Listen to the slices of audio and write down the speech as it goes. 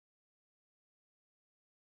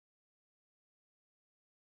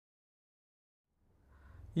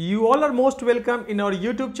You all are most welcome in our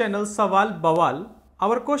YouTube channel Sawaal Bawaal.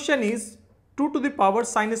 Our question is 2 to the power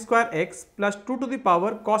sin square x plus 2 to the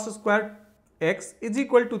power cos square x is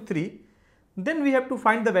equal to 3. Then we have to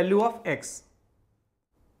find the value of x.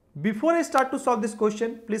 Before I start to solve this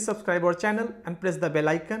question, please subscribe our channel and press the bell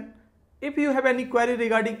icon. If you have any query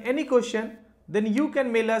regarding any question, then you can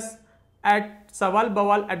mail us at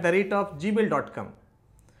sawalbawal@gmail.com.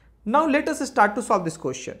 Now let us start to solve this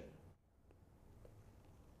question.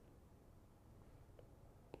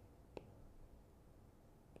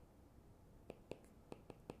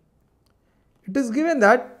 It is given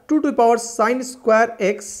that 2 to the power sin square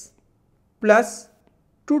x plus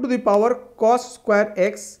 2 to the power cos square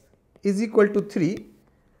x is equal to 3.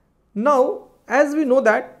 Now, as we know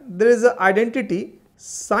that there is an identity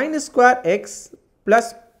sin square x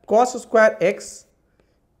plus cos square x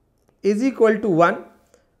is equal to 1.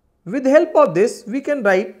 With the help of this, we can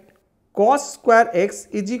write cos square x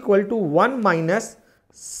is equal to 1 minus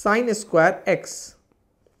sin square x.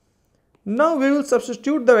 Now we will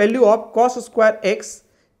substitute the value of cos square x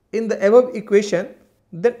in the above equation.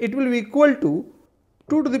 Then it will be equal to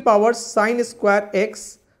 2 to the power sin square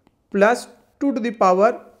x plus 2 to the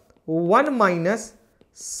power 1 minus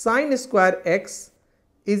sin square x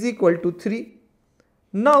is equal to 3.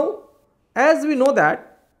 Now as we know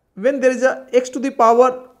that when there is a x to the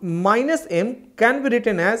power minus m can be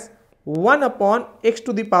written as 1 upon x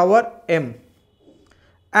to the power m,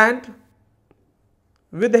 and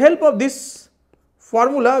with the help of this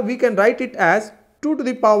formula we can write it as 2 to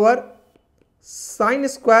the power sin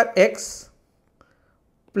square x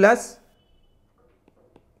plus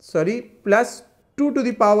 2 to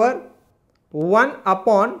the power 1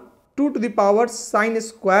 upon 2 to the power sin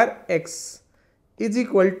square x is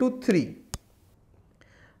equal to 3.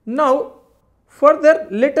 Now further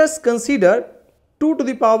let us consider 2 to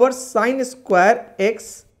the power sin square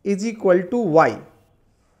x is equal to y.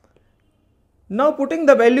 Now putting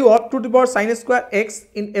the value of 2 to the power sin square x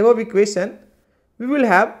in above equation, we will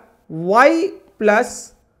have y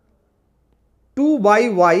plus 2 by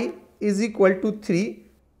y is equal to 3,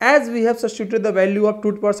 as we have substituted the value of 2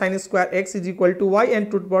 to the power sin square x is equal to y and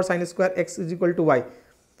 2 to the power sin square x is equal to y.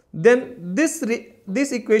 Then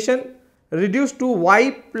this equation reduced to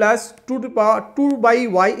y plus 2 to the power 2 by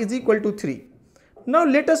y is equal to 3. Now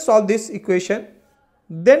let us solve this equation.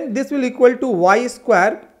 Then this will equal to y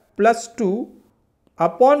square plus 2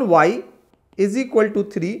 upon y is equal to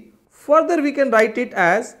 3. Further we can write it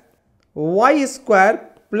as y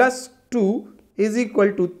square plus 2 is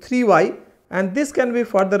equal to 3y, and this can be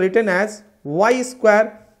further written as y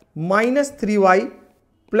square minus 3y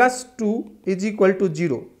plus 2 is equal to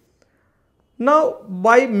 0. Now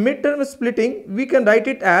by midterm splitting we can write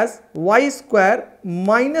it as y square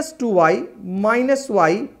minus 2y minus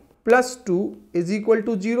y plus 2 is equal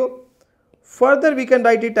to 0. Further we can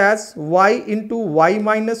write it as y into y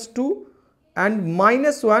minus 2 and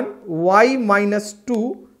minus 1 y minus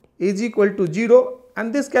 2 is equal to 0,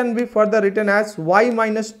 and this can be further written as y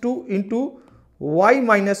minus 2 into y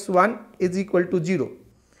minus 1 is equal to 0.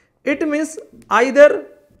 It means either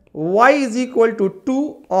y is equal to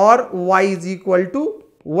 2 or y is equal to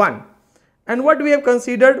 1. And what we have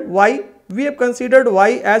considered y? We have considered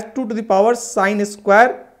y as 2 to the power sin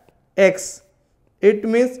square x. It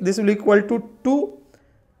means this will equal to 2,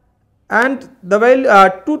 and the value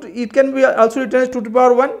 2 it can be also written as 2 to the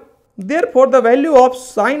power 1. Therefore the value of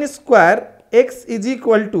sin square x is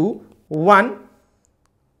equal to 1.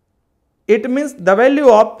 It means the value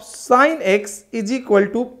of sin x is equal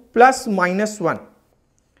to plus minus 1.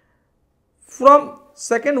 From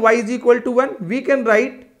second y is equal to 1, we can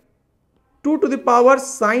write 2 to the power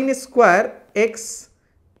sin square x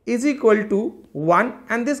is equal to 1,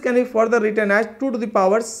 and this can be further written as 2 to the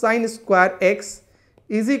power sin square x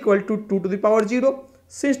is equal to 2 to the power 0,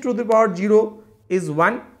 since 2 to the power 0 is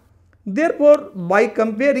 1. Therefore by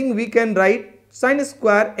comparing we can write sin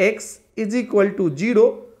square x is equal to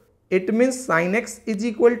 0. It means sin x is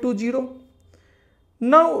equal to 0.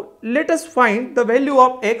 Now let us find the value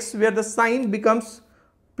of x where the sign becomes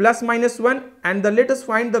plus minus 1, and let us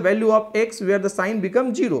find the value of x where the sign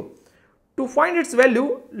becomes 0. To find its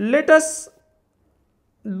value, let us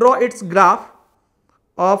draw its graph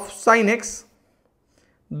of sin x.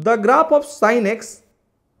 The graph of sin x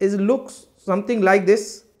looks something like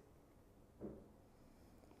this.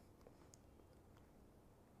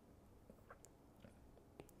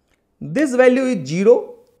 This value is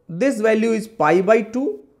 0, this value is pi by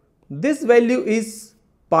 2, this value is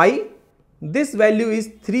pi, this value is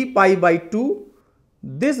 3 pi by 2,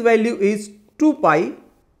 this value is 2 pi,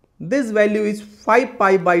 this value is 5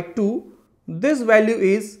 pi by 2, this value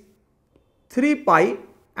is 3 pi,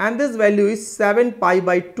 and this value is 7 pi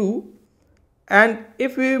by 2, and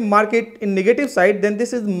if we mark it in negative side, then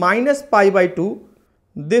this is minus pi by 2,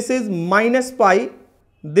 this is minus pi,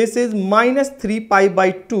 this is minus 3 pi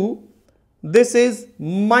by 2, this is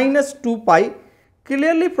minus 2 pi.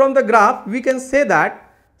 Clearly from the graph we can say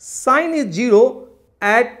that sine is 0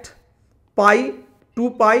 at pi, 2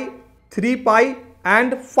 pi, 3 pi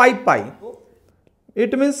and 5 pi.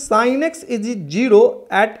 It means sin x is 0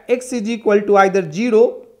 at x is equal to either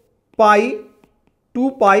 0, pi,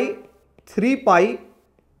 2 pi, 3 pi,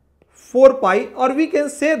 4 pi, or we can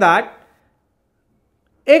say that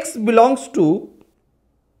x belongs to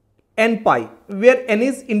n pi, where n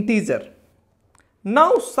is integer. Now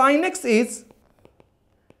sin x is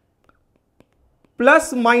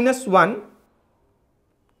plus minus 1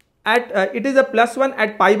 at it is a plus 1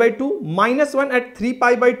 at pi by 2, minus 1 at 3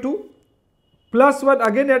 pi by 2, plus 1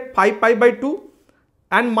 again at 5 pi by 2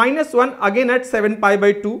 and minus 1 again at 7 pi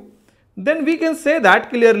by 2. Then we can say that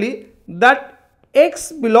clearly that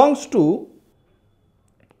x belongs to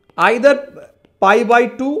either pi by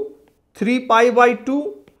 2, 3 pi by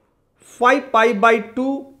 2, 5 pi by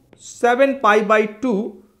 2, 7 pi by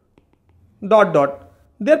 2 dot dot.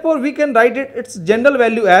 Therefore, we can write its general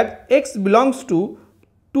value as x belongs to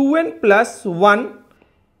 2n plus 1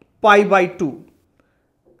 pi by 2.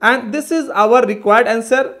 And this is our required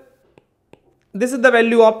answer. This is the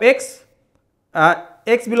value of x.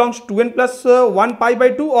 X belongs to 2n plus 1 pi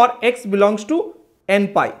by 2 or x belongs to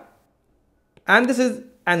n pi. And this is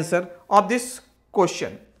answer of this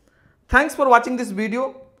question. Thanks for watching this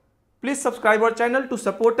video. Please subscribe our channel to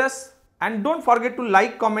support us and don't forget to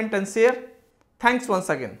like, comment and share. Thanks once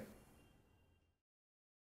again.